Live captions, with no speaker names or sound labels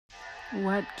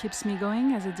What keeps me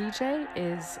going as a DJ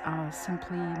is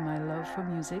simply my love for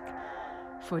music,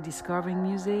 for discovering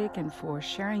music, and for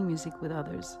sharing music with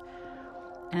others.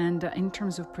 And in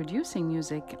terms of producing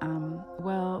music,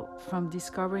 from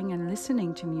discovering and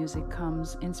listening to music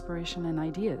comes inspiration and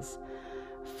ideas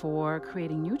for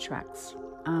creating new tracks.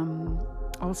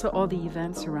 Also, all the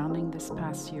events surrounding this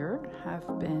past year have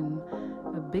been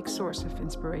a big source of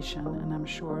inspiration, and I'm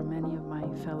sure many of my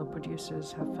fellow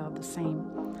producers have felt the same.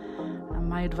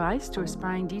 My advice to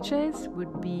aspiring DJs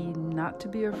would be not to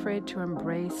be afraid to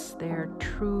embrace their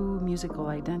true musical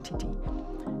identity.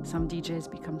 Some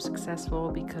DJs become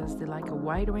successful because they like a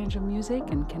wide range of music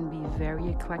and can be very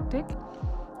eclectic,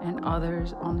 and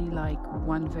others only like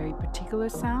one very particular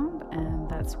sound, and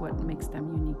that's what makes them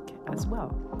unique as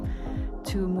well.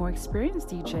 To more experienced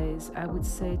DJs, I would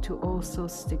say to also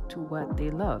stick to what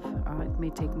they love. It may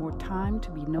take more time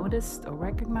to be noticed or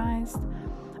recognized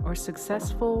or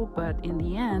successful, but in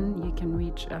the end, you can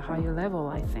reach a higher level,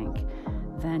 I think,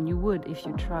 than you would if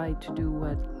you try to do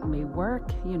what may work,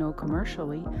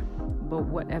 commercially, but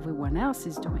what everyone else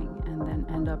is doing, and then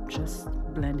end up just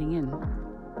blending in.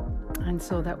 And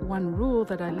so that one rule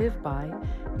that I live by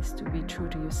is to be true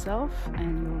to yourself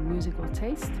and your musical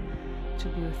taste, to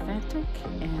be authentic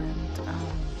and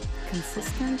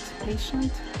consistent,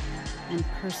 patient, and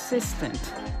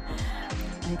persistent.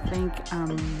 I think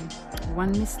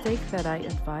one mistake that I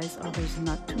advise others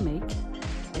not to make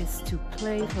is to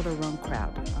play for the wrong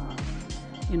crowd.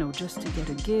 Just to get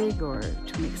a gig or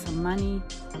to make some money.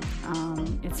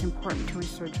 It's important to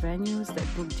research venues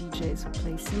that book DJs who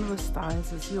play similar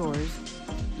styles as yours,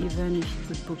 even if you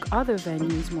could book other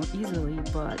venues more easily,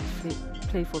 but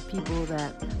play for people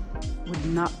that would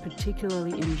not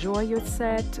particularly enjoy your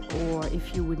set, or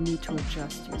if you would need to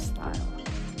adjust your style.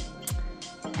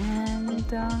 And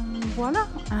voila!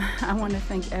 I want to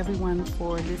thank everyone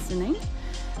for listening.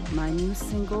 My new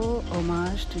single,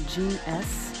 Homage to Jean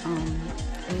S.,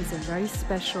 is a very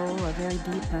special, a very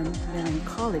deep and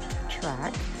melancholic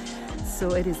track.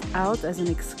 So it is out as an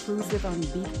exclusive on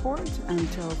Beatport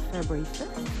until February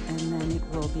 5th, and then it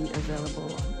will be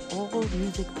available on all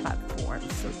music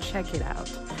platforms. So check it out.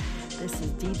 This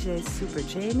is DJ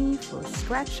SuperJaimie for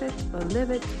Scratch It or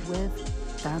Live It with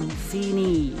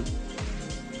Thamzini.